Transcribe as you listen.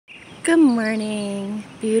Good morning.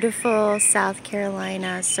 Beautiful South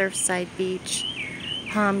Carolina, Surfside Beach,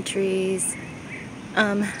 palm trees.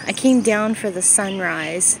 I came down for the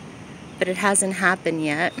sunrise, but it hasn't happened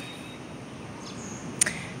yet.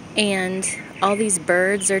 And all these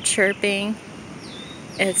birds are chirping.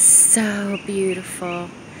 It's so beautiful.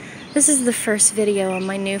 This is the first video on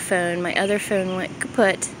my new phone. My other phone went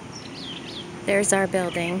kaput. There's our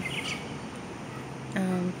building.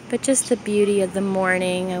 But just the beauty of the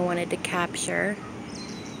morning I wanted to capture,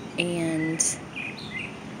 and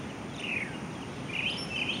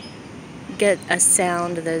get a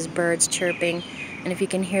sound of those birds chirping, and if you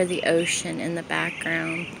can hear the ocean in the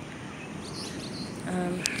background.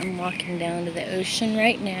 I'm walking down to the ocean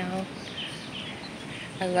right now.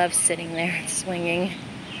 I love sitting there and swinging.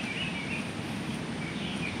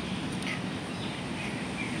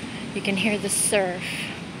 You can hear the surf.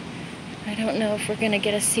 I don't know if we're gonna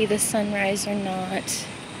get to see the sunrise or not,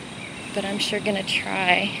 but I'm sure gonna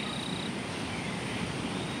try.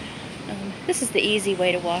 This is the easy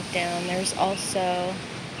way to walk down. There's also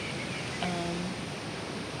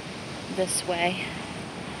this way.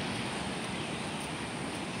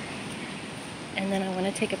 And then I want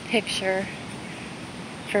to take a picture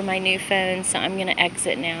for my new phone, so I'm going to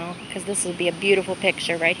exit now because this will be a beautiful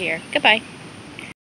picture right here. Goodbye.